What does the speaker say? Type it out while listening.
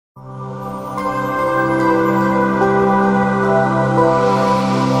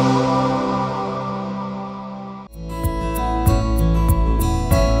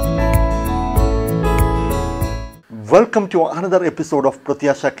Welcome to another episode of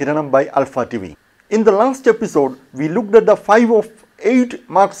Pratyasha Kiranam by Alpha TV. In the last episode, we looked at the 5 of 8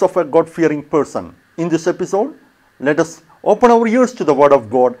 marks of a God-fearing person. In this episode, let us open our ears to the Word of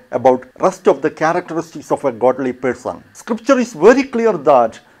God about rest of the characteristics of a godly person. Scripture is very clear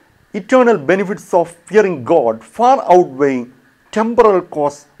that eternal benefits of fearing God far outweigh temporal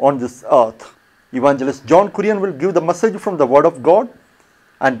costs on this earth. Evangelist John Kurian will give the message from the Word of God,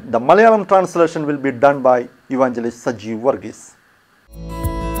 and the Malayalam translation will be done by Evangelist Message-Evg.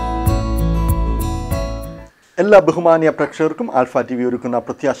 എല്ലാ ബഹുമാനിയ പ്രേക്ഷകർക്കും alpha T V ഒരുക്കുന്ന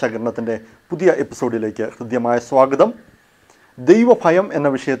പ്രത്യാശാകരണത്തിൻ്റെ പുതിയ എപ്പിസോഡിലേക്ക് ഹൃദ്യമായ സ്വാഗതം. ദൈവഭയം എന്ന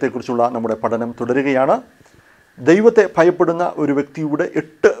വിഷയത്തെക്കുറിച്ചുള്ള നമ്മുടെ പഠനം തുടരുകയാണ്. ദൈവത്തെ ഭയപ്പെടുന്ന ഒരു വ്യക്തിയുടെ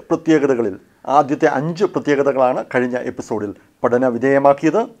 8 പ്രത്യേകതകളിൽ ആദ്യത്തെ 5 പ്രത്യേകതകളാണ് കഴിഞ്ഞ എപ്പിസോഡിൽ പഠന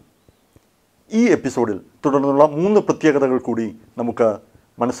വിധേയമാക്കിയത്. ഈ എപ്പിസോഡിൽ തുടർന്നുള്ള 3 പ്രത്യേകതകൾ കൂടി നമുക്ക്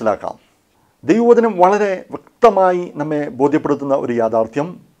മനസ്സിലാക്കാം. ദൈവവചനം വളരെ വ്യക്തമായി നമ്മെ ബോധ്യപ്പെടുത്തുന്ന ഒരു യാഥാർത്ഥ്യം,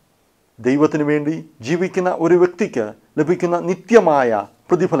 ദൈവത്തിനു വേണ്ടി ജീവിക്കുന്ന ഒരു വ്യക്തിക്ക് ലഭിക്കുന്ന നിത്യമായ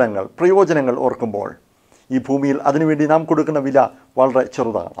പ്രതിഫലങ്ങൾ, പ്രയോജനങ്ങൾ ഓർക്കുമ്പോൾ ഈ ഭൂമിയിൽ അതിനുവേണ്ടി നാം കൊടുക്കുന്ന വില വളരെ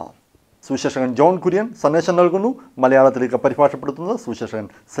ചെറുതാണ്. സുവിശേഷകൻ ജോൺ കുര്യൻ സന്ദേശം നൽകുന്നു. മലയാളത്തിലേക്ക് പരിഭാഷപ്പെടുത്തുന്നത് Suviseshakan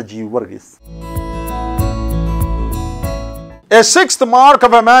Message-Evg. A sixth mark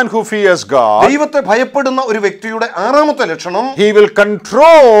of a man who fears God, ദൈവത്തെ ഭയപ്പെടുന്ന ഒരു വ്യക്തിയുടെ ആറാമത്തെ ലക്ഷണം, he will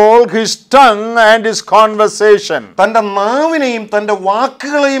control his tongue and his conversation. തന്റെ നാവിനെയും തന്റെ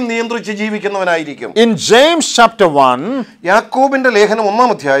വാക്കുകളെയും നിയന്ത്രിച്ച് ജീവിക്കുന്നവനായിരിക്കും. In James chapter 1, യാക്കോബിന്റെ ലേഖനം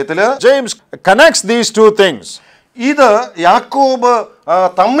 1-ാം അധ്യായത്തിൽ James connects these two things. ഇത് യാക്കോബ്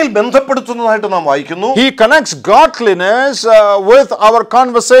തമ്മിൽ ബന്ധപ്പെടുത്തുന്നതായിട്ട് നാം വായിക്കുന്നു. He connects godliness with our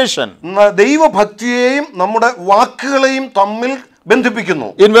conversation. ദൈവഭക്തിയെയും നമ്മുടെ വാക്കുകളെയും തമ്മിൽ ബന്ധിപ്പിക്കുന്നു.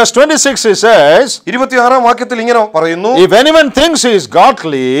 In verse 26 he says, 26-ാം വാക്യത്തിൽ ഇങ്ങനെ പറയുന്നു, if anyone thinks he is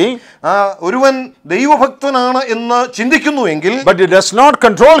godly, ഒരുവൻ ദൈവഭക്തനാണ് എന്ന് ചിന്തിക്കുന്നുവെങ്കിൽ, but he does not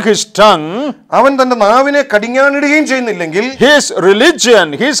control his tongue, അവൻ തന്റെ നാവിനെ കടിഞ്ഞാണിടുകയും ചെയ്യുന്നില്ലെങ്കിൽ, his religion,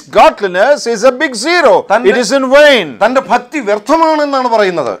 his godliness is a big zero. It is in vain. തന്റെ ഭക്തി വ്യർത്ഥമാണെന്നാണ്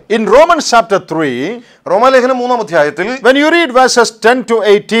പറയുന്നത്. In Romans chapter 3, റോമാലേഖനം 3-ാം അധ്യായത്തിൽ when you read verses 10 to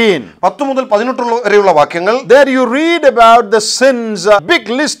 18, 10 മുതൽ 18 വരെയുള്ള വാക്യങ്ങൾ, there you read about the sins, a big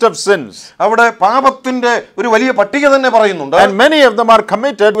list of sins. അവിടെ പാപത്തിന്റെ ഒരു വലിയ പട്ടിക തന്നെ പറയുന്നുണ്ട്. And many of them are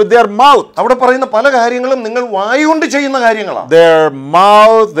committed with their mouth. അവിടെ പറയുന്ന പല കാര്യങ്ങളും നിങ്ങൾ വായുകൊണ്ട് ചെയ്യുന്ന കാര്യങ്ങളാണ്. Their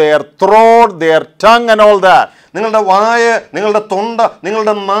mouth, their throat, their tongue and all that. നിങ്ങളുടെ വായ, നിങ്ങളുടെ തൊണ്ട,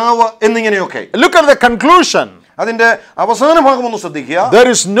 നിങ്ങളുടെ നാവ് എന്നിങ്ങനെയൊക്കെ. Look at the conclusion. അതിന്റെ അവസാന ഭാഗം ഒന്ന് ശ്രദ്ധിക്കുക. There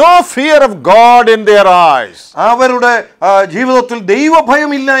is no fear of God in their eyes. അവരുടെ ജീവിതത്തിൽ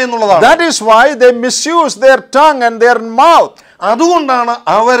ദൈവഭയമില്ല എന്നുള്ളതാണ്. That is why they misuse their tongue and their mouth. അതുകൊണ്ടാണ്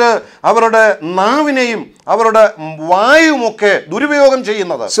അവരുടെ നാവിനെയും അവരുടെ വായുമൊക്കെ ദുരുപയോഗം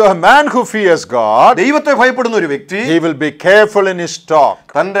ചെയ്യുന്നത്. So a man who fears God, ദൈവത്തെ ഭയപ്പെടുന്ന ഒരു വ്യക്തി, he will be careful in his talk.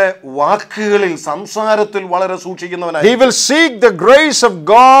 തന്റെ വാക്കുകളിൽ, സംസാരത്തിൽ വളരെ സൂക്ഷിക്കുന്നവനായി. He will seek the grace of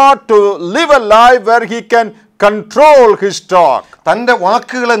God to live a life where he can control his talk. തന്റെ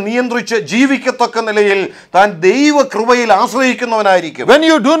വാക്കുകളെ നിയന്ത്രിച്ച് ജീവിക്കത്തക്ക നിലയിൽ താൻ ദൈവ കൃപയിൽ ആശ്രയിക്കുന്നവനായിരിക്കും. When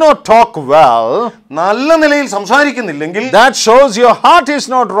you do not talk well, നല്ല നിലയിൽ സംസാരിക്കുന്നില്ലെങ്കിൽ, that shows your heart is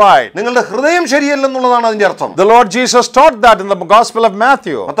not right. നിങ്ങളുടെ ഹൃദയം ശരിയല്ലെന്നുള്ളതാണ് അതിന്റെ അർത്ഥം. The Lord Jesus taught that in the Gospel of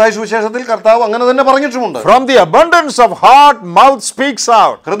Matthew. Mathai സുവിശേഷത്തിൽ കർത്താവ് അങ്ങനെ തന്നെ പറഞ്ഞിട്ടുമുണ്ട്. From the abundance of heart, mouth speaks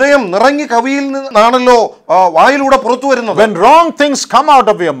out. ഹൃദയം നിറഞ്ഞ കവിയിൽ നിന്നാണല്ലോ വായിലൂടെ പുറത്തു വരുന്നത്. When wrong things come out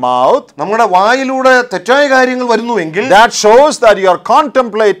of your mouth, നമ്മുടെ വായിലൂടെ തെറ്റായ കാര്യങ്ങൾ വരുന്നുവെങ്കിൽ, that shows that you are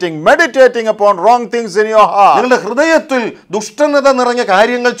contemplating, meditating upon wrong things in your heart. നിങ്ങളുടെ ഹൃദയത്തിൽ ദുഷ്ടത നിറഞ്ഞ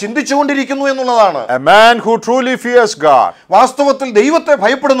കാര്യങ്ങൾ ചിന്തിച്ചുകൊണ്ടിരിക്കുന്നു എന്നുള്ളതാണ്. A man who truly fears God, വാസ്തവത്തിൽ ദൈവത്തെ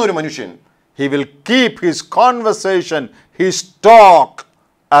ഭയപ്പെടുന്ന ഒരു മനുഷ്യൻ, he will keep his conversation, his talk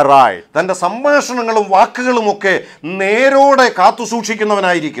aright. തന്റെ സംഭാഷണങ്ങളും വാക്കുകളും ഒക്കെ നേരോടെ കാത്തു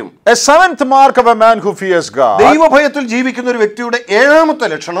സൂക്ഷിക്കുന്നവനായിരിക്കും. A seventh mark of a man who fears God, ദൈവഭയത്തിൽ ജീവിക്കുന്ന ഒരു വ്യക്തിയുടെ 7-ാമത്തെ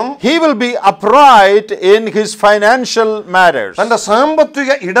ലക്ഷണം, he will be upright in his financial matters. തന്റെ സാമ്പത്തിക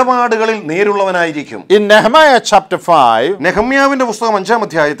ഇടപാടുകളിൽ നേരുള്ളവനായിരിക്കും. In Nehemiah chapter 5, നെഹമ്യാവിന്റെ പുസ്തകം 5-ാം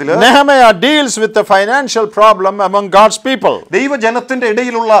അധ്യായത്തിൽ Nehemiah deals with the financial problem among God's people. ദൈവജനത്തിന്റെ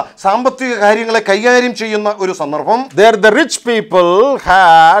ഇടയിലുള്ള സാമ്പത്തിക കാര്യങ്ങളെ കൈകാര്യം ചെയ്യുന്ന ഒരു സന്ദർഭം. There the rich people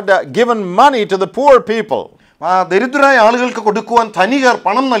had given money to the poor people. ദരിദ്രരായ ആളുകൾക്ക് കൊടുക്കുവാൻ ധനികർ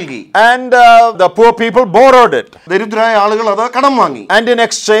പണം നൽകി. And the poor people borrowed it. ദരിദ്രരായ ആളുകൾ അത് കടം വാങ്ങി. And in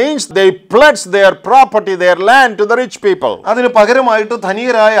exchange they pledged their property, their land to the rich people. അതിന് പകരമായിട്ട്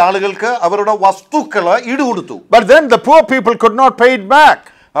ധനികരായ ആളുകൾക്ക് അവരുടെ വസ്തുക്കൾ ഈട് കൊടുത്തു. But then the poor people could not pay it back.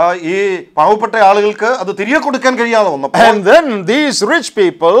 ഈ പാവപ്പെട്ട ആളുകൾക്ക് അത് തിരികെ കൊടുക്കാൻ കഴിയാതെ വന്നപ്പോൾ, and then these rich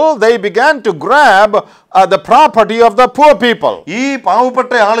people, they began to grab the property of the poor people. ഈ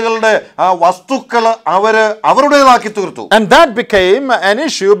പാവപ്പെട്ട ആളുകളുടെ വസ്തുക്കൾ അവരുടേതാക്കി തീർത്തു. And that became an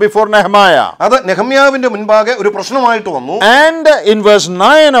issue before Nehemiah. അത് നെഹമ്യാവിന്റെ മുൻപാകെ ഒരു പ്രശ്നമായിട്ട് വന്നു. And in verse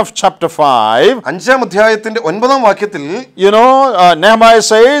 9 of chapter 5, 5-ാം അധ്യായത്തിന്റെ 9-ാം വാക്യത്തിൽ, Nehemiah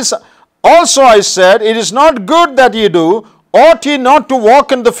says, also I said, it is not good that ye do. Ought ye not to walk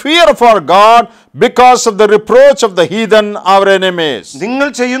in the fear of our God because of the reproach of the heathen, our enemies? നിങ്ങൾ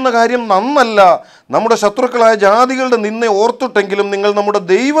ചെയ്യുന്ന കാര്യം നന്നല്ല, നമ്മുടെ ശത്രുക്കളായ ജാതികളുടെ നിന്നെ ഓർത്തിട്ടെങ്കിലും നിങ്ങൾ നമ്മുടെ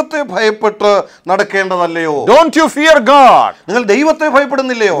ദൈവത്തെ ഭയപ്പെട്ട് നടക്കേണ്ടതല്ലയോ? Don't you fear God? നിങ്ങൾ ദൈവത്തെ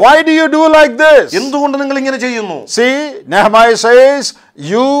ഭയപ്പെടുന്നില്ലയോ? Why do you do like this? എന്തുകൊണ്ട് നിങ്ങൾ ഇങ്ങനെ ചെയ്യുന്നു? See, Nehemiah says,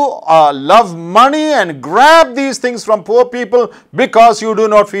 you love money and grab these things from poor people because you do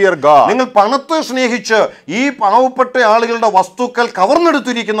not fear God. നിങ്ങൾ പണത്തെ സ്നേഹിച്ച് ഈ പാവപ്പെട്ട ആളുകളുടെ വസ്തുക്കൾ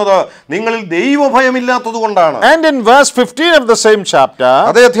കവർന്നെടുത്തിരിക്കുന്നത് നിങ്ങളിൽ ദൈവഭയമില്ലാത്തതുകൊണ്ടാണ്. And in verse 15 of the same chapter,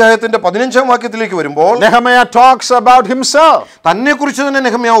 അതേ അധ്യായത്തിന്റെ 15-ാം വാക്യത്തിലേക്ക് വരുമ്പോൾ, Nehemiah talks about himself. തന്നെക്കുറിച്ച് തന്നെ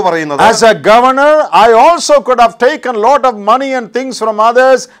നെഹമ്യാവ് പറയുന്നത്, as a governor, I also could have taken a lot of money and things from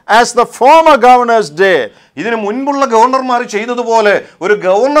others as the former governors did. ഇതിനു മുൻപുള്ള ഗവർണർമാർ ചെയ്തതുപോലെ ഒരു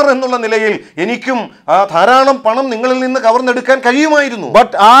ഗവർണർ എന്നുള്ള നിലയിൽ എനിക്കും ധാരാളം പണം നിങ്ങളിൽ നിന്ന് കവർന്നെടുക്കാൻ കഴിയുമായിരുന്നു.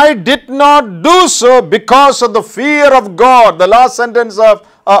 But I did not do so because of the fear of God. The last sentence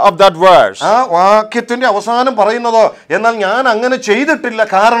of that verse. ആ വാക്യത്തിന്റെ അവസാനം പറയുന്നത്, എന്നാൽ ഞാൻ അങ്ങനെ ചെയ്തിട്ടില്ല,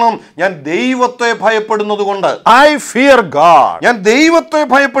 കാരണം ഞാൻ ദൈവത്തെ ഭയപ്പെടുന്നത് കൊണ്ട്. I fear God. ഞാൻ ദൈവത്തെ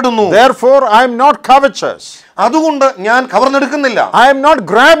ഭയപ്പെടുന്നു. Therefore I am not covetous. അതുകൊണ്ട് ഞാൻ കവർന്നെടുക്കുന്നില്ല. I am not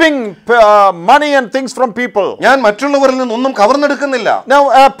grabbing money and things from people. ഞാൻ മറ്റുള്ളവരിൽ നിന്നൊന്നും കവർന്നെടുക്കുന്നില്ല. Now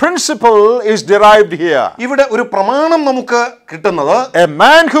a principle is derived here. ഇവിടെ ഒരു പ്രമാണം നമുക്ക് കിട്ടുന്നത്, a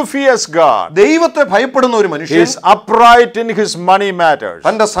man who fears God, ദൈവത്തെ ഭയപ്പെടുന്ന ഒരു മനുഷ്യൻ, is upright in his money matters.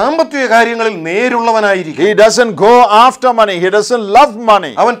 തന്റെ സാമ്പത്തിക കാര്യങ്ങളിൽ നേരുള്ളവനായിരിക്കും. He doesn't go after money. He doesn't love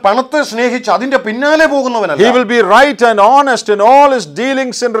money. അവൻ പണത്തെ സ്നേഹിച്ച് അതിന്റെ പിന്നാലെ പോകുന്നവനല്ല. He will be right and honest in all his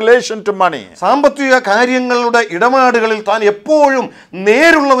dealings in relation to money. സാമ്പത്തിക കാര്യങ്ങളുടെ ഇടപാടുകളിൽ താൻ എപ്പോഴും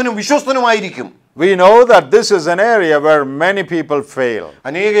നേരുള്ളവനും വിശ്വസ്തനുമായിരിക്കും. We know that this is an area where many people fail.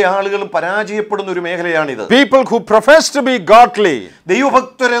 അനേക ആളുകളും പരാജയപ്പെടുന്ന ഒരു മേഖലയാണിത്. People who profess to be godly,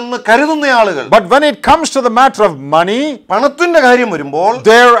 ദൈവഭക്തരെന്ന് കരുതുന്ന ആളുകൾ, but when it comes to the matter of money, പണത്തിന്റെ കാര്യം വരുമ്പോൾ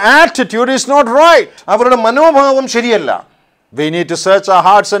their attitude is not right. അവരുടെ മനോഭാവം ശരിയല്ല. We need to search our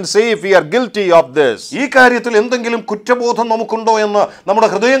hearts and see if we are guilty of this. ഈ കാര്യത്തിൽ എന്തെങ്കിലും കുറ്റബോധം നമുക്കുണ്ടോ എന്ന് നമ്മുടെ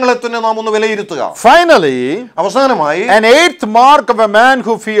ഹൃദയങ്ങളെ തന്നെ നാം ഒന്ന് വിലയിരുത്തുക. Finally, അവസാനമായി, an eighth mark of a man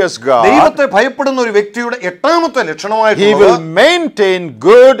who fears God, ദൈവത്തെ ഭയപ്പെടുന്ന ഒരു വ്യക്തിയുടെ 8ാമത്തെ ലക്ഷണമായിട്ട് he will maintain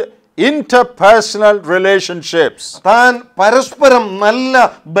good interpersonal relationships. താൻ പരസ്പരം നല്ല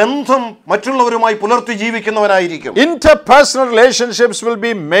ബന്ധം മറ്റുള്ളവരുമായി പുലർത്തി ജീവിക്കുന്നവനായിരിക്കും. Interpersonal relationships will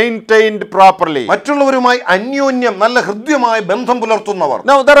be maintained properly. മറ്റുള്ളവരുമായി അന്യോന്യം നല്ല ഹൃദ്യമായ ബന്ധം പുലർത്തുന്നവർ.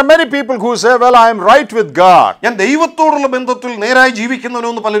 Now there are many people who say, well, I am right with God. ഞാൻ ദൈവത്തോടുള്ള ബന്ധത്തിൽ നേരായി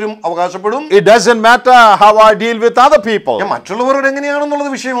ജീവിക്കുന്നവനെന്ന് പലരും അവകാശപ്പെടും. It doesn't matter how I deal with other people. ഞാൻ മറ്റുള്ളവരോട്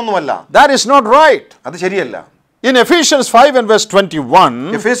എങ്ങനെയാണെന്നുള്ളത് വിഷയമൊന്നുമല്ല. That is not right. അത് ശരിയല്ല. In Ephesians 5 and verse 21,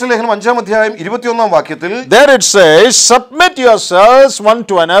 എഫേസ്യ ലേഖനം 5-ാം അധ്യായം 21-ാം വാക്യത്തിൽ, there it says, submit yourselves one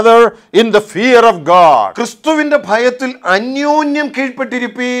to another in the fear of God. ക്രിസ്തുവിന്റെ ഭയത്തിൽ അന്യോന്യം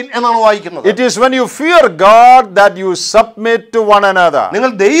കീഴ്പ്പെട്ടിരിപ്പീൻ എന്നാണ് വായിക്കുന്നത്. It is when you fear God that you submit to one another.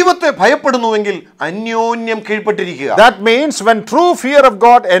 നിങ്ങൾ ദൈവത്തെ ഭയപ്പെടുന്നുവെങ്കിൽ അന്യോന്യം കീഴ്പ്പെട്ടിരിക്കുക. That means when true fear of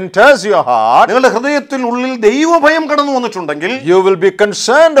God enters your heart, നിങ്ങളുടെ ഹൃദയത്തിനുള്ളിൽ ദൈവഭയം കടന്നു വന്നിട്ടുണ്ടെങ്കിൽ, you will be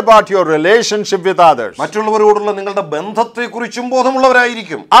concerned about your relationship with others. മറ്റുള്ളവരോടുള്ള നിങ്ങളുടെ ബന്ധത്തെക്കുറിച്ചും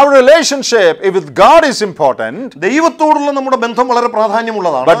ബോധമുള്ളവരായിരിക്കും. Our relationship with God is important. ദൈവത്തോടുള്ള നമ്മുടെ ബന്ധം വളരെ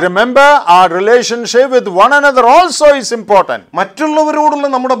പ്രാധാന്യമുള്ളതാണ്. But remember, our relationship with one another also is important. മറ്റുള്ളവരോടുള്ള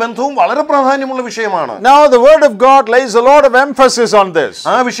നമ്മുടെ ബന്ധവും വളരെ പ്രാധാന്യമുള്ള വിഷയമാണ്. Now the word of God lays a lot of emphasis on this.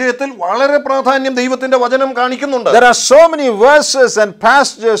 ആ വിഷയത്തിൽ വളരെ പ്രാധാന്യം ദൈവത്തിന്റെ വചനം കാണിക്കുന്നുണ്ട്. There are so many verses and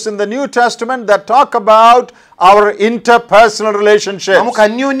passages in the New Testament that talk about our interpersonal relationships. നമുക്ക്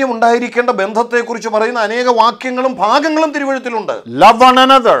അന്യോന്യം ഉണ്ടായിരിക്കേണ്ട ബന്ധത്തെക്കുറിച്ച് പറയുന്ന അനേക വാക്യങ്ങളും ഭാഗങ്ങളും തിരുവെഴുത്തിലുണ്ട്. Love one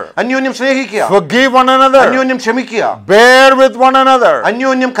another. അന്യോന്യം സ്നേഹിക്കുക. Forgive one another. അന്യോന്യം ക്ഷമിക്കുക. Bear with one another.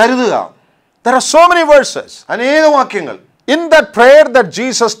 അന്യോന്യം കരുതുക. There are so many verses. അനേക വാക്യങ്ങൾ. In that prayer that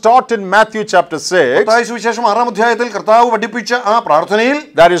Jesus taught in Matthew chapter 6, Mathai സുവിശേഷം 6-ാം അധ്യായത്തിൽ കർത്താവ് പഠിപ്പിച്ച ആ പ്രാർത്ഥനയിൽ,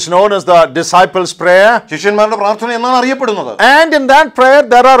 that is known as the disciples' prayer, ശിഷ്യന്മാരുടെ പ്രാർത്ഥന എന്നാണ് അറിയപ്പെടുന്നത്. and in that prayer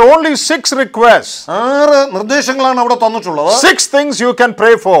there are only 6 requests. 6 നിർദ്ദേശങ്ങളാണ് അവിടെ തന്നിട്ടുള്ളത്. 6 things you can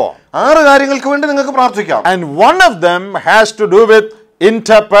pray for. 6 കാര്യങ്ങൾക്ക് വേണ്ടി നിങ്ങൾക്ക് പ്രാർത്ഥിക്കാം. And one of them has to do with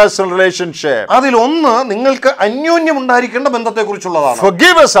interpersonal relationship. അതിലൊന്ന് നിങ്ങൾക്ക് അന്യോന്യം ഉണ്ടായിരിക്കേണ്ട ബന്ധത്തെക്കുറിച്ചുള്ളതാണ്.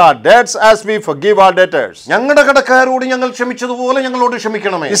 Forgive us our debts as we forgive our debtors. ഞങ്ങളുടെ കടക്കാരോട് ഞങ്ങൾ ക്ഷമിച്ചതുപോലെ ഞങ്ങളോട്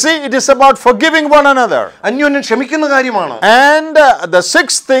ക്ഷമിക്കണമേ. You see, it is about forgiving one another. അന്യോന്യം ക്ഷമിക്കുന്ന കാര്യമാണ്. And the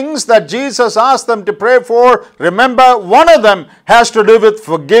 6 things that Jesus asked them to pray for, remember, one of them has to do with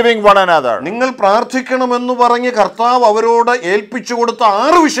forgiving one another. നിങ്ങൾ പ്രാർത്ഥിക്കണമെന്ന് പറഞ്ഞ് കർത്താവ് അവരോട് ഏൽപ്പിച്ചു കൊടുത്ത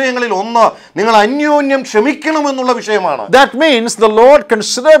 6 വിഷയങ്ങളിൽ ഒന്ന് നിങ്ങൾ അന്യോന്യം ക്ഷമിക്കണമെന്നുള്ള വിഷയമാണ്. That means the Lord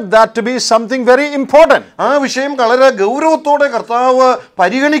considered that to be something very important. ആ വിഷയം വളരെ ഗൗരവത്തോടെ കർത്താവ്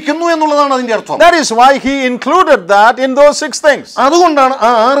പരിഗണിക്കുന്നു എന്നുള്ളതാണ് അതിന്റെ അർത്ഥം. That is why he included that in those 6 things. അതുകൊണ്ടാണ്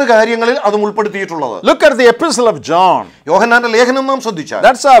ആ 6 കാര്യങ്ങളിൽ അത് ഉൾപ്പെടുത്തിയിട്ടുള്ളത്. Look at the epistle of John. യോഹന്നാന്റെ ലേഖനം നാം ശ്രദ്ധിച്ചാൽ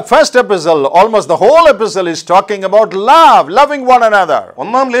That's our first epistle. Almost the whole epistle is talking about love, loving one another.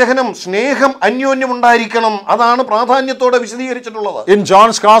 ഒന്നാം ലേഖനം സ്നേഹം അന്യോന്യം ഉണ്ടായിരിക്കണം, അതാണ് പ്രാധാന്യത്തോടെ വിശദീകരിച്ചിട്ടുള്ളത്. In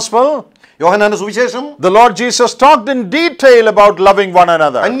John's gospel, യോഹന്നാന്റെ സുവിശേഷം the Lord Jesus talked in detail about loving one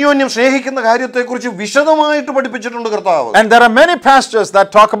another. അന്യോന്യം സ്നേഹിക്കുന്ന കാര്യത്തെക്കുറിച്ച് വിശദമായിട്ട് പഠിപ്പിച്ചിട്ടുണ്ട് കർത്താവ്. And there are many passages that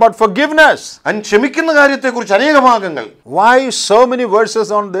talk about forgiveness. ക്ഷമിക്കുന്ന കാര്യത്തെക്കുറിച്ച് അനേക ഭാഗങ്ങൾ. Why so many verses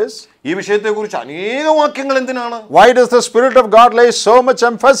on this? ഈ വിഷയത്തെക്കുറിച്ച് അനേക വാക്യങ്ങൾ എന്തിനാണ്? Why does the Spirit of God lay so much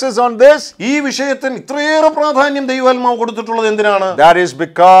emphasis on this? ഈ വിഷയത്തിന് ഇത്രയേറെ പ്രാധാന്യം ദൈവാത്മാവ് കൊടുത്തിട്ടുള്ളത് എന്തിനാണ്? That is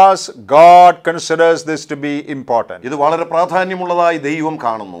because God considers this to be important. ഇത് വളരെ പ്രാധാന്യമുള്ളതായി ദൈവം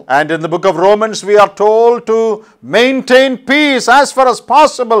കാണുന്നു. And in the book of Romans we are told to maintain peace as far as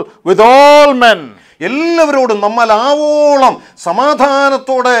possible with all men. എല്ലാവരോടും നമ്മൾ ആവോളം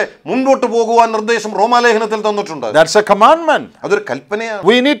സമാധാനത്തോടെ മുൻപോട്ട് പോകുവാൻ നിർദ്ദേശം റോമാലേഖനത്തിൽ തന്നിട്ടുണ്ട്. That's a commandment. അതൊരു കൽപ്പനയാണ്.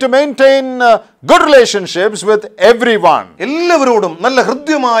 We need to maintain good relationships with everyone. എല്ലാവരോടും നല്ല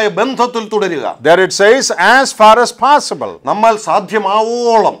ഹൃദ്യമായ ബന്ധത്തിൽ തുടരുക. There it says as far as possible. നമ്മൾ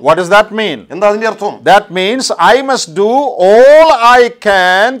സാധ്യമാവോളം. What does that mean? എന്താ അതിന്റെ അർത്ഥം? That means I must do all I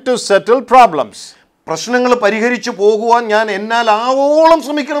can to settle problems. പ്രശ്നങ്ങൾ പരിഹരിച്ചു പോകുവാൻ ഞാൻ എന്നാൽ ആവോളം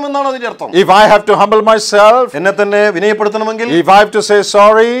ശ്രമിക്കണമെന്നാണ് അതിന്റെ അർത്ഥം. If I have to humble myself, എന്നെ തന്നെ വിനയപ്പെടുത്തണമെങ്കിൽ, if I have to say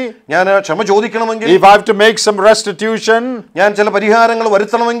sorry, ഞാൻ ക്ഷമ ചോദിക്കണമെങ്കിൽ, if I have to make some restitution, ഞാൻ ചില പരിഹാരങ്ങൾ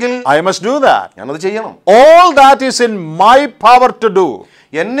വരുത്തണമെങ്കിൽ I must do that. ഞാനത് ചെയ്യണം. All that is in my power to do.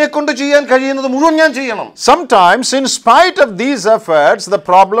 എന്നെ കൊണ്ട് ചെയ്യാൻ കഴിയുന്നത് മുഴുവൻ ഞാൻ ചെയ്യണം. Sometimes in spite of these efforts the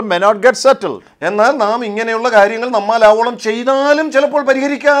problem may not get settled. എന്നാൽ നാം ഇങ്ങനെയുള്ള കാര്യങ്ങൾ നമ്മളാവോളം ചെയ്താലും ചിലപ്പോൾ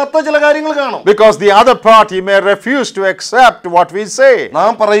പരിഹരിക്കാത്ത ചില കാര്യങ്ങൾ കാണും. Because the other party may refuse to accept what we say.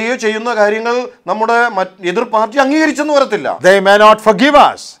 നാം പറയുകയോ ചെയ്യുന്ന കാര്യങ്ങൾ നമ്മുടെ എതിർ പാർട്ടി അംഗീകരിച്ചെന്ന് വരത്തില്ല. They may not forgive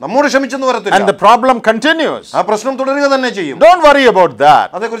us. നമ്മോട് ക്ഷമിച്ചെന്ന് വരത്തില്ല. And the problem continues. ആ പ്രശ്നം തുടരുക തന്നെ ചെയ്യും. Don't worry about that.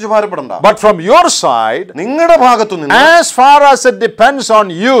 അതേക്കുറിച്ച് ഭാരപ്പെടണ്ട. But from your side, നിങ്ങളുടെ ഭാഗത്തു നിന്ന് as far as it depends on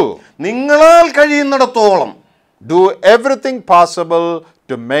you, നിങ്ങളാൽ കഴിയുന്നിടത്തോളം do everything possible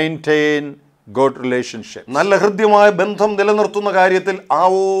to maintain good relationships. നല്ല ഹൃദ്യമായ ബന്ധം നിലനിർത്തുന്ന കാര്യത്തിൽ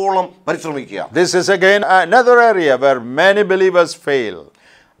ആവോളം പരിശ്രമിക്കുക. This is again another area where many believers fail.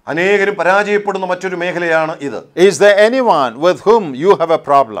 അനേകരും പരാജയപ്പെടുന്ന മറ്റൊരു മേഖലയാണ് ഇത്. Is there anyone with whom you have a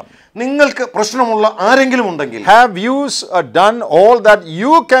problem? നിങ്ങൾക്ക് പ്രശ്നമുള്ള ആരെങ്കിലും ഉണ്ടെങ്കിൽ Have you done all that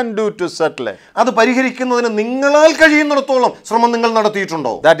you can do to settle it? അത് പരിഹരിക്കുന്നതിന് നിങ്ങളാൽ കഴിയുന്നിടത്തോളം ശ്രമം നിങ്ങൾ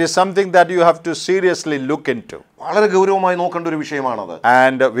നടത്തിയിട്ടുണ്ടോ? That is something that you have to seriously look into. വളരെ ഗൗരവമായി നോക്കേണ്ട ഒരു വിഷയമാണത്.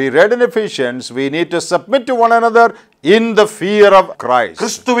 And we read in Ephesians, we need to submit to one another in the fear of Christ.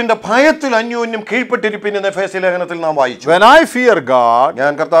 ക്രിസ്തുവിന്റെ ഭയത്തിൽ അന്യോന്യം കീഴ്പ്പെട്ടിരിപ്പിൻ എന്ന് എഫേസ്യ ലേഖനത്തിൽ നാം വായിച്ചു. When I fear God,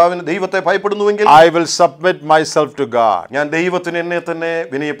 ഞാൻ കർത്താവിന് ദൈവത്തെ ഭയപ്പെടുന്നുവെങ്കിൽ I will submit myself to God. ഞാൻ ദൈവത്തിന് എന്നെ തന്നെ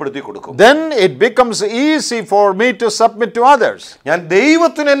വിനയപ്പെടുത്തി കൊടുക്കും. Then it becomes easy for me to submit to others. ഞാൻ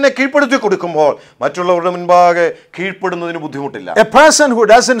ദൈവത്തിന് എന്നെ കീഴ്പ്പെടുത്തി കൊടുക്കുമ്പോൾ മറ്റുള്ളവരുടെ മുൻപാകെ കീഴ്പ്പെടുന്നതിന് ബുദ്ധിമുട്ടില്ല. A person who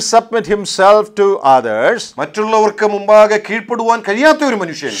doesn't submit himself to others മറ്റുള്ളവർക്ക് മുമ്പാകെ കീഴ്പ്പെടുവാൻ കഴിയാത്ത ഒരു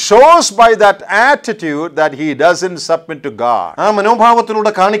മനുഷ്യൻ shows by that attitude that he doesn't submit to God. ആ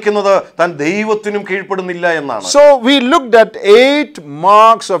മനോഭാവത്തിലൂടെ കാണിക്കുന്നത് താൻ ദൈവത്തിനും കീഴ്പ്പെടുന്നില്ല എന്നാണ്. So we looked at 8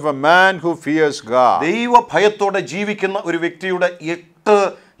 marks of a man who fears God. ദൈവ ഭയത്തോടെ ജീവിക്കുന്ന ഒരു വ്യക്തിയുടെ 8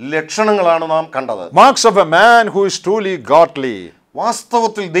 ലക്ഷണങ്ങളാണ് നാം കണ്ടത്. Marks of a man who is truly godly.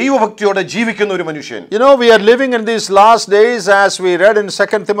 വാസ്തവത്തിൽ ദൈവഭക്തിയോടെ ജീവിക്കുന്ന ഒരു മനുഷ്യൻ. You know, we are living in these last days, as we read in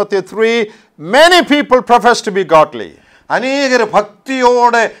 2 Timothy 3, many people profess to be godly. അനേകർ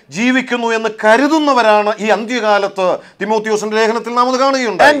ഭക്തിയോടെ ജീവിക്കുന്നു എന്ന് കരുതുന്നവരാണ് ഈ അന്ത്യകാലത്ത് തിമോത്തിയോസിന്റെ ലേഖനത്തിൽ നാം അത്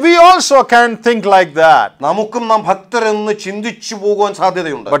കാണുകയുണ്ട്. And we also can think like that. നമുക്കും നാം ഭക്തരെന്ന് ചിന്തിച്ചു പോകുവാൻ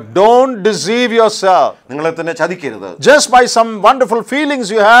സാധ്യതയുണ്ട്. But don't deceive yourself. നിങ്ങളെ തന്നെ ചതിക്കരുത്. Just by some wonderful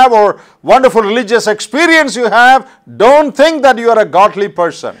feelings you have or wonderful religious experience you have, don't think that you are a godly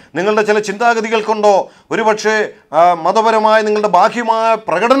person. നിങ്ങളുടെ ചില ചിന്താഗതികൾ കൊണ്ടോ ഒരുപക്ഷെ മതപരമായ നിങ്ങളുടെ ബാഹ്യമായ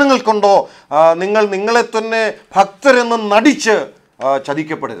പ്രകടനങ്ങൾ കൊണ്ടോ നിങ്ങൾ നിങ്ങളെ തന്നെ ഭക്തരെന്ന് നടിച്ച്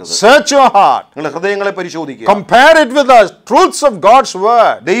ചതിക്കപ്പെടരുത്. Search your heart. നിങ്ങളുടെ ഹൃദയങ്ങളെ പരിശോധിക്കുക. Compare it with the truths of God's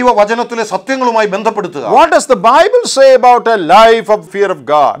word. ദൈവവചനത്തിലെ സത്യങ്ങളുമായി ബന്ധപ്പെടുത്തുക. What does the Bible say about a life of fear of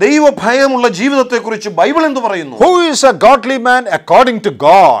God? ദൈവഭയമുള്ള ജീവിതത്തെക്കുറിച്ച് ബൈബിൾ എന്ത് പറയുന്നു? Who is a godly man according to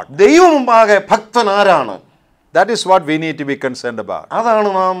God? ദൈവമുമ്പാകെ ഭക്തൻ ആരാണ്? That is what we need to be concerned about. അതാണ്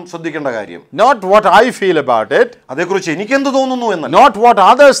നാം ശ്രദ്ധിക്കേണ്ട കാര്യം. Not what I feel about it. അതേക്കുറിച്ച് എനിക്ക് എന്ത് തോന്നുന്നു എന്നല്ല. Not what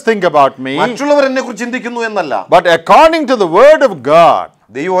others think about me. മറ്റുള്ളവർ എന്നെ കുറിച്ച് ചിന്തിക്കുന്നു എന്നല്ല. But according to the word of God.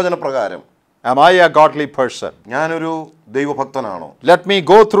 ദൈവവചന പ്രകാരം Am I a godly person? ഞാനൊരു ദൈവഭക്തനാണോ? Let me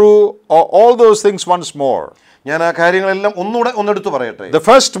go through all those things once more. ഞാൻ ആ കാര്യങ്ങളെല്ലാം ഒന്നെടുത്ത് പറയട്ടെ. The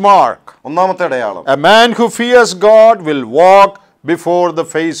first mark. ഒന്നാമത്തെ അടയാളം. A man who fears God will walk before the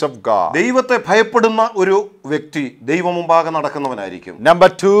face of God. ദൈവത്തെ ഭയപ്പെടുന്ന ഒരു വ്യക്തി ദൈവമുമ്പാകെ നടക്കുന്നവനായിരിക്കും. Number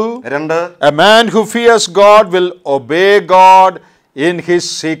 2. 2. A man who fears God will obey God in his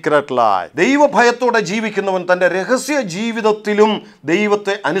secret life. ദൈവഭയത്തോടെ ജീവിക്കുന്നവൻ തന്റെ രഹസ്യ ജീവിതത്തിലും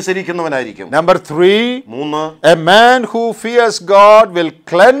ദൈവത്തെ അനുസരിക്കുന്നവനായിരിക്കും. Number 3. 3. A man who fears God will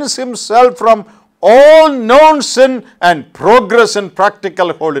cleanse himself from all known sin and progress in practical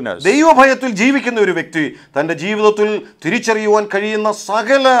holiness. ദൈവഭയത്തിൽ ജീവിക്കുന്ന ഒരു വ്യക്തി തന്റെ ജീവിതത്തിൽ തിരിച്ചറിയുവാൻ കഴിയുന്ന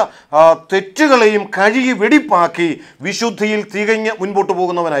സകല തെറ്റുകളെയും കഴുകി വെടിപ്പാക്കി വിശുദ്ധിയിൽ തികഞ്ഞ് മുൻപോട്ട്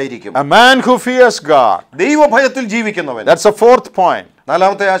പോകുന്നവനായിരിക്കും. A man who fears God. ദൈവഭയത്തിൽ ജീവിക്കുന്നവൻ. That's the fourth point.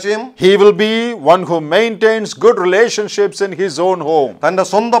 നാലാമത്തെ ആശയം. He will be one who maintains good relationships in his own home. തന്റെ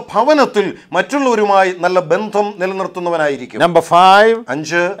സ്വന്തം ഭവനത്തിൽ മറ്റുള്ളവരുമായി നല്ല ബന്ധം നിലനിർത്തുന്നവനായിരിക്കും. Number 5.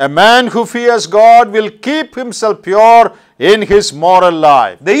 5. A man who fears God will keep himself pure in his moral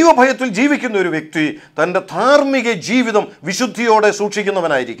life. ദൈവഭയത്തിൽ ജീവിക്കുന്ന ഒരു വ്യക്തി തന്റെ ധാർമ്മിക ജീവിതം വിശുദ്ധിയോടെ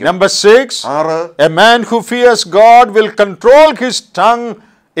സൂക്ഷിക്കുന്നവനായിരിക്കും. Number 6. 6. A man who fears God will control his tongue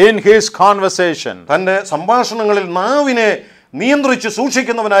in his conversation. തന്റെ സംഭാഷണങ്ങളിൽ നാവിനെ നിയന്ത്രിച്ച്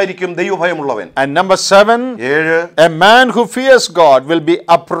സൂക്ഷിക്കുന്നവനായിരിക്കും ദൈവഭയമുള്ളവൻ. And number 7. 7. A man who fears God will be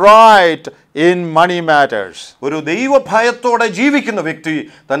upright in money matters. ഒരു ദൈവഭയത്തോടെ ജീവിക്കുന്ന വ്യക്തി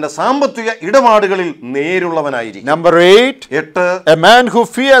തന്റെ സാമ്പത്തിക ഇടപാടുകളിൽ നേരുള്ളവനായിരിക്കും. Number 8. 8. A man who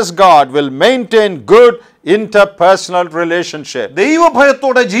fears God will maintain good interpersonal relationship.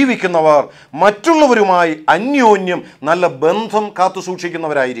 ദൈവഭയത്തോടെ ജീവിക്കുന്നവർ മറ്റുള്ളവരുമായി അന്യോന്യം നല്ല ബന്ധം കാത്തു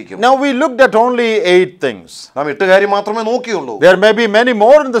സൂക്ഷിക്കുന്നവരായിരിക്കും. Now we looked at only 8 things. നാം 8 കാര്യം മാത്രമേ നോക്കിയുള്ളൂ. There may be many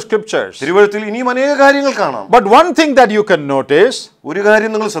more in the scriptures. തിരുവചനത്തിൽ ഇനിയും അനേക കാര്യങ്ങൾ കാണാം. But one thing that you can notice, ഒരു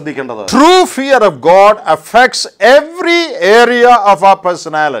കാര്യം നിങ്ങൾ ശ്രദ്ധിക്കേണ്ടത്, true fear of God affects every area of our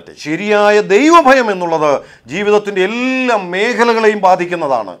personality. ശരിയായ ദൈവഭയം എന്നുള്ളത് ജീവിതത്തിന്റെ എല്ലാ മേഖലകളെയും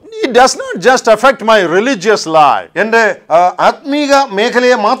ബാധിക്കുന്നതാണ്. It does not just affect my religious life. എൻ്റെ ആത്മീക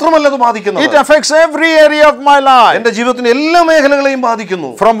മേഖലയെ മാത്രമല്ല അത് ബാധിക്കുന്നത്. It affects every area of my life. എൻ്റെ ജീവിതത്തിന്റെ എല്ലാ മേഖലകളെയും ബാധിക്കുന്നു.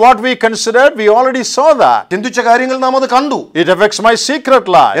 From what we considered, we already saw that. ചിന്തിച്ച കാര്യങ്ങൾ നാം അത് കണ്ടു. It affects my secret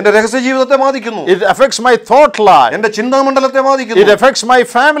life. എൻ്റെ രഹസ്യ ജീവിതത്തെ ബാധിക്കുന്നു. It affects my thought life. എൻ്റെ ചിന്താമണ്ഡലത്തെ ബാധിക്കുന്നു. It affects my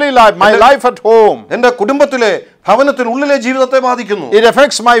family life, my life at home. എൻ്റെ കുടുംബത്തിലെ ഭവനത്തിനുള്ളിലെ ജീവിതത്തെ ബാധിക്കുന്നു. It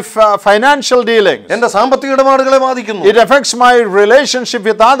affects my financial dealings. എൻ്റെ സാമ്പത്തിക ഇടപാടുകളെ ബാധിക്കുന്നു. It affects my relationship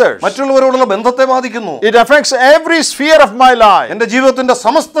with others. മറ്റുള്ളവരോടുള്ള ബന്ധത്തെ ബാധിക്കുന്നു. It affects every sphere of my life. എൻ്റെ ജീവിതത്തിന്റെ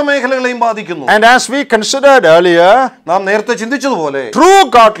സമസ്ത മേഖലകളെയും ബാധിക്കുന്നു. And as we considered earlier, നാം നേരത്തെ ചിന്തിച്ചതുപോലെ true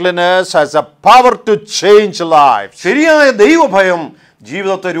godliness has a power to change lives. ശരിയായ ദൈവഭയം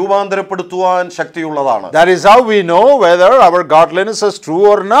ജീവിതത്തെ രൂപാന്തരപ്പെടുത്തുവാൻ ശക്തിയുള്ളതാണ്. That is how we know whether our godliness is true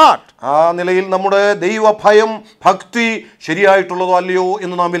or not. ആ നിലയിൽ നമ്മുടെ ദൈവഭയം ഭക്തി ശരിയായിട്ടുള്ളതോ അല്ലയോ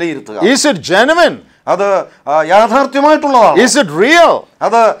എന്ന് നാം വിലയിരുത്തുക. Is it genuine? അത് യാഥാർത്ഥ്യമായിട്ടുള്ളതാണോ? Is it real?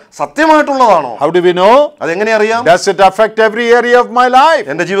 അത് സത്യമായിട്ടുള്ളതാണോ? How do we know? അതെങ്ങനെ അറിയാം? Does it affect every area of my life?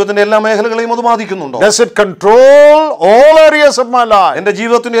 എൻ്റെ ജീവിതത്തിന്റെ എല്ലാ മേഖലകളെയും അത് ബാധിക്കുന്നുണ്ടോ? Does it control all areas of my life? എൻ്റെ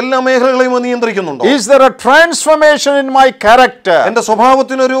ജീവിതത്തിന്റെ എല്ലാ മേഖലകളെയും അത് നിയന്ത്രിക്കുന്നുണ്ടോ? Is there a transformation in my character? എൻ്റെ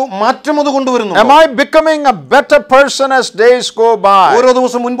സ്വഭാവത്തിനൊരു മാറ്റം അത് കൊണ്ടുവരുന്നുണ്ടോ? Am I becoming a better person as days go by? ഓരോ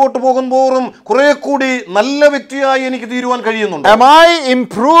ദിവസം മുൻപോട്ട് പോകുമ്പോഴും കുറെ കൂടി നല്ല വ്യക്തിയായി എനിക്ക് തീരുവാൻ കഴിയുന്നുണ്ടോ? Am I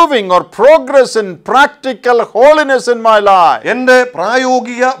improving or progress in practical holiness in my life? എൻ്റെ പ്രായോഗിക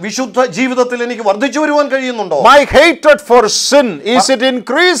വിശുദ്ധ ജീവിതത്തിൽ എനിക്ക് വർദ്ധിച്ചു വരുവാൻ കഴിയുന്നുണ്ടോ? My hatred for sin, is it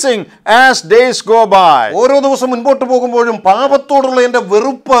increasing as days go by? ഓരോ ദിവസം മുൻപോട്ട് പോകുമ്പോഴും പാപത്തോടുള്ള എൻ്റെ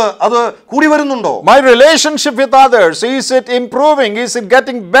വെറുപ്പ് അത് കൂടി വരുന്നുണ്ടോ? My relationship with others, is it improving? Is it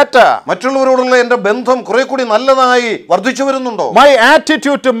getting better? മറ്റുള്ളവരോടുള്ള എൻ്റെ ബന്ധം കുറെ കൂടി നല്ലതായി വർദ്ധിച്ചു വരുന്നുണ്ടോ? My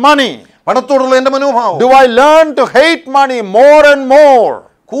attitude to money, പണത്തോടുള്ള എൻ്റെ മനോഭാവം, do I learn to hate money more and more?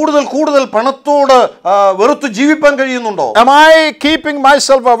 കൂടുതൽ കൂടുതൽ പണത്തോട് വെറുത്ത് ജീവിക്കാൻ കഴിയുന്നുണ്ടോ? Am I keeping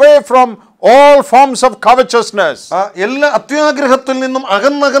myself away from all forms of covetousness? എല്ലാ അത്യാഗ്രഹത്തിൽ നിന്നും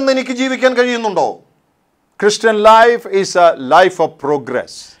അകന്നകന്ന് എനിക്ക് ജീവിക്കാൻ കഴിയുന്നുണ്ടോ? Christian life is a life of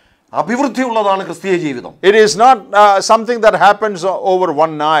progress. അഭിവൃദ്ധിയുള്ളതാണ് ക്രിസ്തീയ ജീവിതം. It is not something that happens over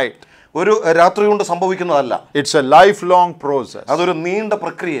one night. ഒരു രാത്രി കൊണ്ട് സംഭവിക്കുന്നതല്ല. It's a lifelong process. അതൊരു നീണ്ട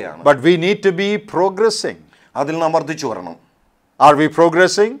പ്രക്രിയയാണ്. But we need to be progressing. അതിൽ നാം വർദ്ധിച്ചു വരണം. Are we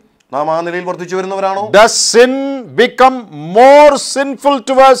progressing? നാം ആ നിലയിൽ വർദ്ധിച്ചു വരുന്നവരാണോ? Does sin become more sinful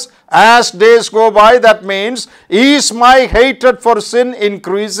to us as days go by? That means, is my hatred for sin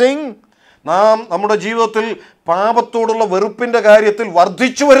increasing? നാം നമ്മുടെ ജീവിതത്തിൽ പാപത്തോടുള്ള വെറുപ്പിന്റെ കാര്യത്തിൽ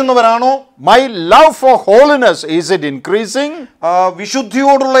വർദ്ധിച്ചു വരുന്നവരാണോ? My love for holiness, is it increasing?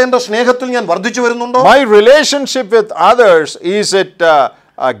 വിശുദ്ധിയോടുള്ള എൻ്റെ സ്നേഹത്തിൽ ഞാൻ വർദ്ധിച്ചു വരുന്നുണ്ടോ? My relationship with others, is it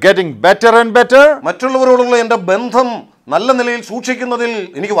getting better and better? മറ്റുള്ളവരോടുള്ള എൻ്റെ ബന്ധം നല്ല നിലയിൽ സൂക്ഷിക്കുന്നതിൽ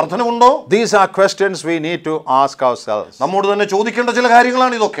എനിക്ക് വർധനവുണ്ടോ? These are questions we need to ask ourselves. നമ്മോട് തന്നെ ചോദിക്കേണ്ട ചില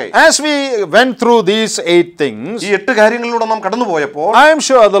കാര്യങ്ങളാണ് ഇതൊക്കെ. As we went through these 8 things, ഈ 8 കാര്യങ്ങളിലൂടെ നാം കടന്നുപോയപ്പോൾ I am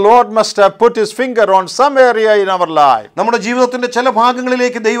sure the Lord must have put his finger on some area in our life. നമ്മുടെ ജീവിതത്തിന്റെ ചില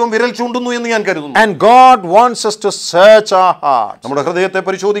ഭാഗങ്ങളിലേക്ക് ദൈവം വിരൽ ചൂണ്ടുന്നു എന്ന് ഞാൻ കരുതുന്നു. And God wants us to search our hearts. നമ്മുടെ ഹൃദയത്തെ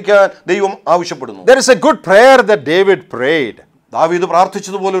പരിശോധിക്കാൻ ദൈവം ആവശ്യപ്പെടുന്നു. There is a good prayer that David prayed. ദാവീദ്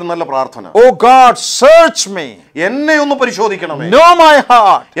പ്രാർത്ഥിച്ചതുപോലെ ഒരു നല്ല പ്രാർത്ഥന. Oh God, search me. എന്നെ ഒന്ന് പരിശോധിക്കണമേ. Know my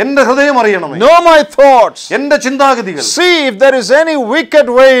heart. എൻ്റെ ഹൃദയം അറിയണമേ. Know my thoughts. എൻ്റെ ചിന്താഗതികൾ. See if there is any wicked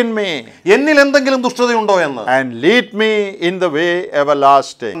way in me. എന്നിൽ എന്തെങ്കിലും ദുഷ്ടതയുണ്ടോ എന്ന്. And lead me in the way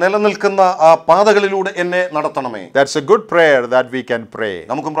everlasting. നിലനിൽക്കുന്ന ആ പാതകളിലൂടെ എന്നെ നടത്തണമേ. That's a good prayer that we can pray.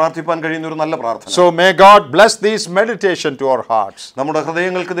 നമുക്കും പ്രാർത്ഥിപ്പാൻ കഴിയുന്ന ഒരു നല്ല പ്രാർത്ഥന. So may God bless these meditation to our hearts. നമ്മുടെ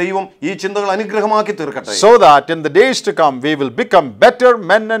ഹൃദയങ്ങൾക്ക് ദൈവം ഈ ചിന്തകൾ അനുഗ്രഹമാക്കി തീർക്കട്ടെ. So that in the days to come we will become better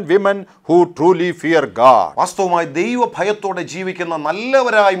men and women who truly fear God. വാസ്തവമായി ദൈവ ഭയത്തോടെ ജീവിക്കുന്ന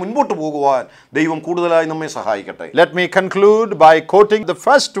നല്ലവരായി മുൻപോട്ട് പോകുവാൻ ദൈവം കൂടുതലായി നമ്മെ സഹായിക്കട്ടെ. Let me conclude by quoting the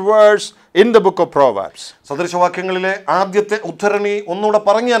first verse in the book of Proverbs. സദൃശവാക്യങ്ങളിലെ ആദ്യത്തെ ഉദ്ധരണി ഒന്നുകൂടെ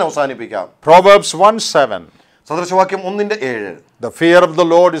പറഞ്ഞ് ഞാൻ അവസാനിപ്പിക്കാം. Proverbs 1:7. സദൃശവാക്യം 1:7. The fear of the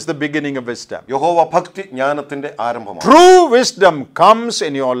Lord is the beginning of wisdom. യഹോവ ഭക്തി ജ്ഞാനത്തിന്റെ ആരംഭമാണ്. True wisdom comes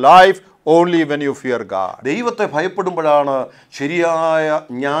in your life only when you fear God. ദൈവത്തെ ഭയപ്പെടുമ്പോഴാണ് ശരിയായ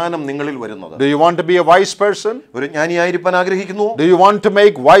ജ്ഞാനം നിങ്ങളിൽ വരുന്നത്. Do you want to be a wise person? ഒരു ജ്ഞാനിയായിരിക്കാൻ ആഗ്രഹിക്കുന്നു? Do you want to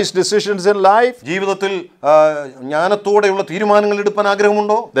make wise decisions in life? ജീവിതത്തിൽ ജ്ഞാനത്തോടെയുള്ള തീരുമാനങ്ങൾ എടുക്കാൻ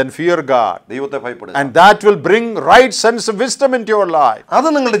ആഗ്രഹമുണ്ടോ? Then fear God. ദൈവത്തെ ഭയപ്പെടുക. And that will bring right sense of wisdom into your life. അത്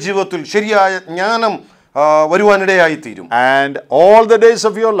നിങ്ങളുടെ ജീവിതത്തിൽ ശരിയായ ജ്ഞാനം വരുവാനിടയായി തീരും. And all the days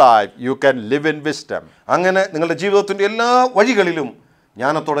of your life you can live in wisdom. അങ്ങനെ നിങ്ങളുടെ ജീവിതത്തിന്റെ എല്ലാ വഴികളിലും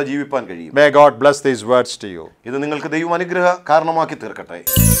ജ്ഞാനത്തോടെ ജീവിപ്പാൻ കഴിയും. May God bless these words to you. ഇത് നിങ്ങൾക്ക് ദൈവം അനുഗ്രഹ കാരണമാക്കി തീർക്കട്ടെ.